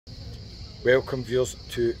Welcome viewers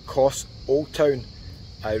to KOS Old Town.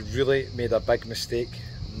 I really made a big mistake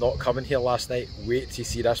not coming here last night. Wait to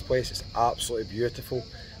see this place, it's absolutely beautiful.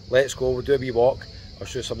 Let's go, we'll do a wee walk. I'll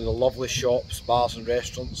show you some of the lovely shops, bars and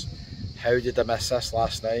restaurants. How did I miss this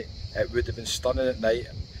last night? It would have been stunning at night.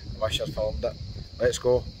 I wish I'd filmed it. Let's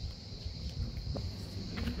go.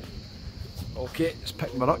 Okay, let's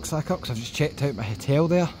pick my rucksack up because I've just checked out my hotel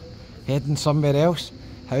there. Heading somewhere else.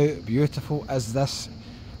 How beautiful is this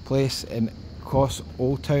place in KOS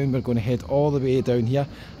Old Town? We're going to head all the way down here.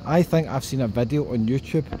 I think I've seen a video on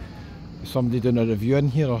YouTube, somebody doing a review in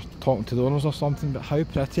here or talking to the owners or something, but how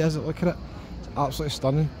pretty is it? Look at it, it's absolutely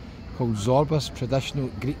stunning. Called Zorba's Traditional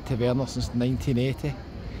Greek Taverna since 1980.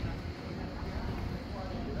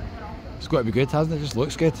 It's got to be good, hasn't it? It just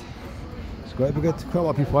looks good. It's got to be good. Quite a lot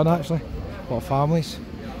of people in actually, a lot of families.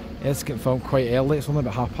 It's getting filmed quite early, it's only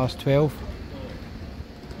about 12:30.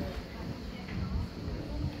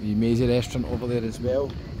 The Maisie restaurant over there as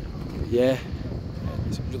well. But yeah,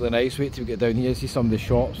 it's really nice. Wait till we get down here, see some of the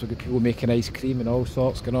shops. We've got people making ice cream and all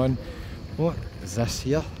sorts going on. What is this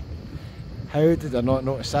here? How did I not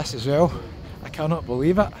notice this as well? I cannot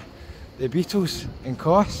believe it. The Beatles in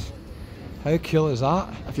KOS. How cool is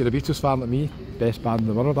that? If you're a Beatles fan like me, best band in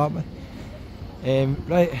the world, aren't we?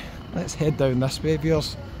 Right, let's head down this way,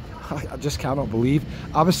 viewers. I just cannot believe.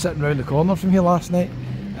 I was sitting around the corner from here last night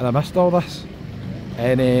and I missed all this.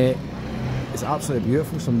 And it's absolutely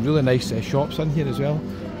beautiful. Some really nice shops in here as well.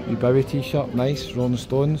 Wee Bowie t-shirt, nice. Rolling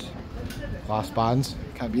Stones, glass bands.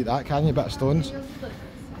 Can't beat that, can you? Bit of Stones.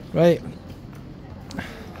 Right,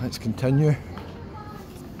 let's continue.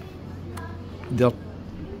 They're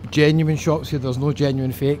genuine shops here. There's no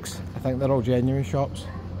genuine fakes. I think they're all genuine shops.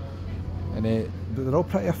 And but they're all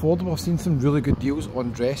pretty affordable. I've seen some really good deals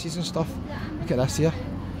on dresses and stuff. Look at this here,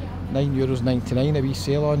 €9.99. A wee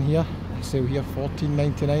sale on here. Sale here,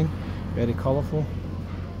 $14.99. Very colourful.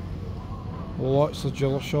 Lots of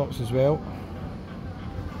jeweller shops as well.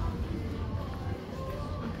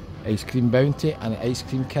 Ice Cream Bounty and Ice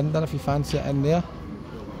Cream Kinder if you fancy it in there.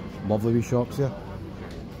 Lovely wee shops here.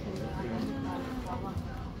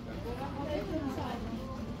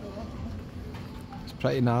 It's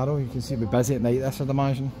pretty narrow, you can see it'll be busy at night this, I'd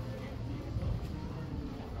imagine.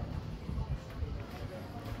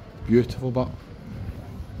 Beautiful, but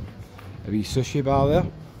a wee sushi bar there.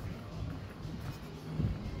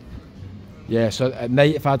 Yeah, so at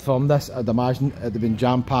night if I'd filmed this, I'd imagine it'd have been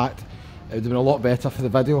jam-packed. It would have been a lot better for the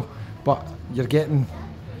video, but you're getting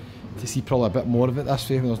to see probably a bit more of it this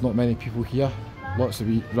way when there's not many people here. Lots of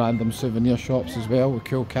wee random souvenir shops as well with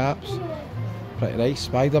cool caps. Pretty nice.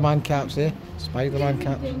 Spider-Man caps, eh? Spider-Man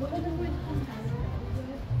caps.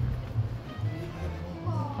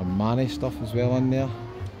 Armani stuff as well in there.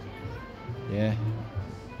 Yeah.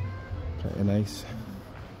 Pretty nice.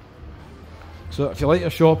 So if you like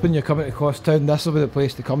your shopping, you're coming to KOS Town, this will be the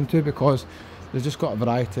place to come to because they've just got a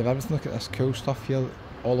variety of everything. Look at this cool stuff here,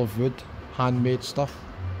 olive wood, handmade stuff.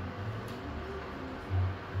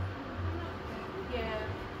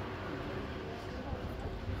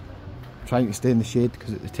 Trying to stay in the shade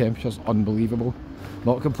because the temperature's unbelievable.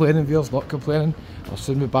 Not complaining, viewers, not complaining. I'll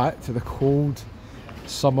soon be back to the cold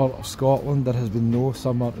summer of Scotland. There has been no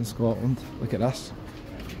summer in Scotland. Look at this.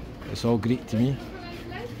 It's all Greek to me.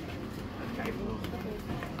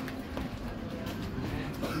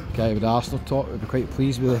 Okay, with the Arsenal talk, we'll be quite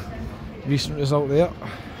pleased with the recent result there.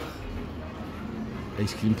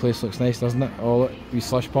 Ice cream place looks nice, doesn't it? Oh look, wee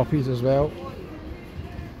slush puppies as well.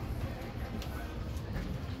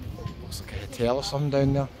 Looks like a hotel or something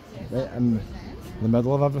down there, right in the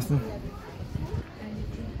middle of everything.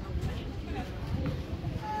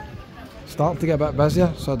 Starting to get a bit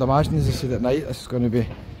busier, so I'd imagine as I said at night this is going to be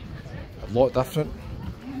a lot different.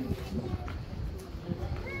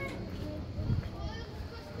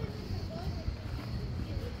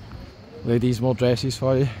 Ladies, more dresses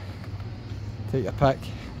for you. Take your pick.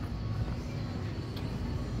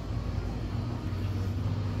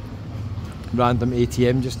 Random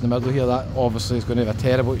ATM just in the middle here. That obviously is going to have a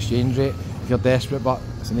terrible exchange rate if you're desperate, but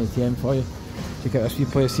it's an ATM for you. Check out this wee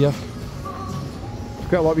place here.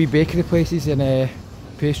 Quite a lot of wee bakery places and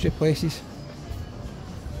pastry places.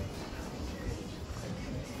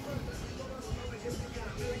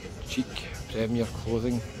 Cheek, Premier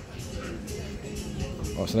clothing.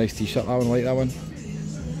 Oh, it's a nice t-shirt, that one, I like that one.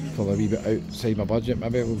 Probably a wee bit outside my budget,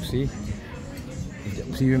 maybe, we'll see. You've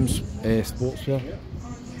got premium sportswear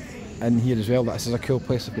in here as well. This is a cool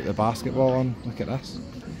place to put the basketball on. Look at this.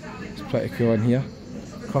 It's pretty cool in here.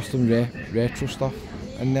 Custom retro stuff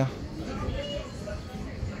in there.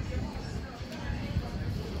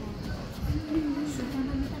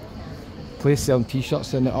 place selling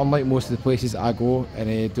t-shirts in it. Unlike most of the places that I go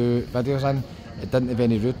and do videos in, it didn't have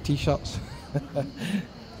any rude t-shirts.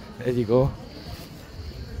 There you go.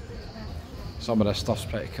 Some of this stuff's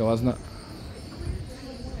pretty cool, isn't it?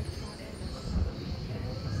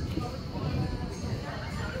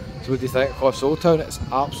 So what do you think of KOS Old Town? It's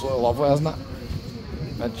absolutely lovely, isn't it?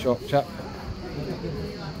 Mid shop chip.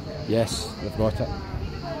 Yes, they've got it.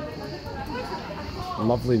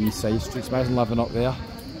 Lovely wee side streets. Imagine living up there.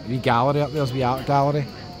 Wee gallery up there's a wee art gallery.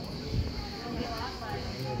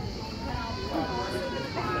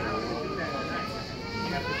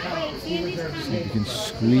 See if you can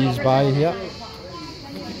squeeze by here.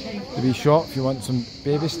 The wee shop if you want some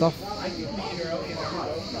baby stuff.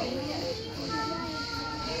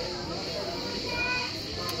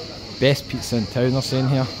 Best pizza in town, they're saying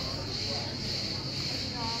here.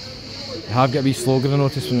 I have got a wee slogan I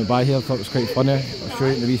noticed when we buy here. I thought it was quite funny. I'll show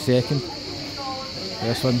you in a wee second.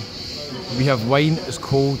 This one. We have wine as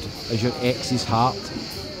cold as your ex's heart.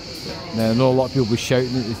 Now I know a lot of people will be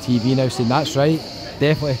shouting at the TV now saying that's right,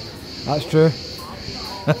 definitely, that's true.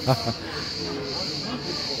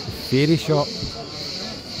 Fairy shop.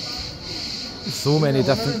 So many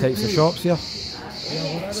different types of shops here.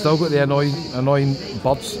 Still got the annoying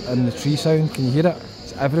birds in the tree sound, can you hear it?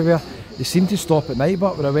 It's everywhere. They seem to stop at night,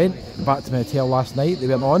 but when I went back to my hotel last night, they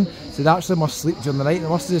weren't on. So they actually must sleep during the night. They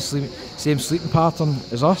must have the same sleeping pattern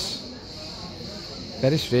as us.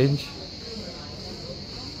 Very strange.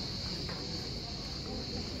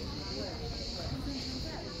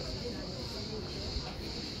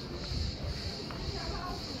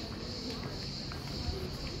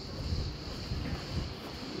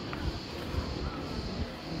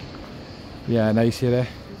 Yeah, nice here.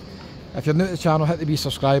 If you're new to the channel, hit the wee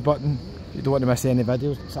subscribe button. If you don't want to miss any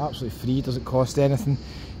videos, it's absolutely free, doesn't cost anything.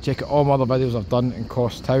 Check out all my other videos I've done in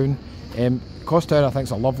KOS Town. KOS Town I think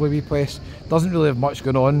is a lovely wee place. Doesn't really have much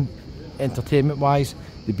going on entertainment wise.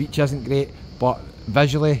 The beach isn't great, but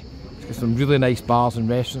visually it's got some really nice bars and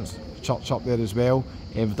restaurants. Church up there as well.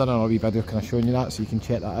 We've done another wee video kind of showing you that, so you can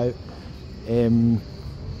check that out.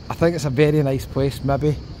 I think it's a very nice place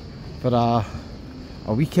maybe for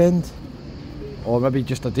a weekend, or maybe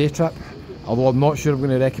just a day trip, although I'm not sure I'm going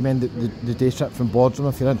to recommend the day trip from Bodrum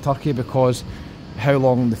if you're in Turkey, because how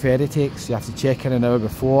long the ferry takes. You have to check in an hour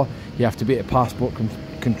before, you have to be at passport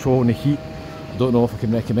control in the heat. I don't know if I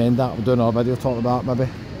can recommend that. We'll do another video talking about that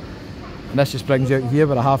maybe. And this just brings you out here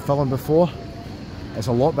where I have filmed before. It's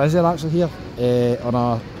a lot busier actually here.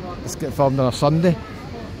 It's getting filmed on a Sunday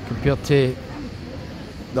compared to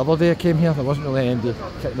the other day I came here. There wasn't really anybody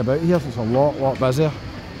kicking about here, so it's a lot busier.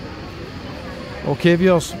 Okay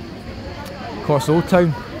viewers, KOS Old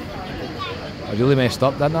Town. I really messed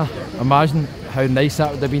up, didn't I? Imagine how nice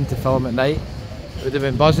that would have been to film at night. It would have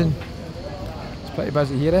been buzzing. It's pretty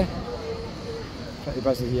busy here, eh? Pretty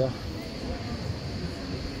busy here.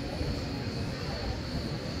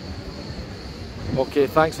 Okay,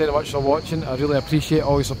 thanks very much for watching. I really appreciate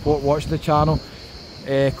all your support watching the channel.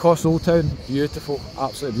 KOS Old Town, beautiful,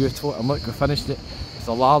 absolutely beautiful. And look, we finished it with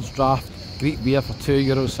a large draft Greek beer for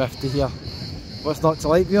 €2.50 here. What's not to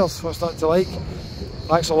like, viewers? What's not to like?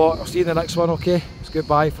 Thanks a lot. I'll see you in the next one, okay? It's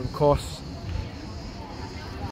goodbye from KOS.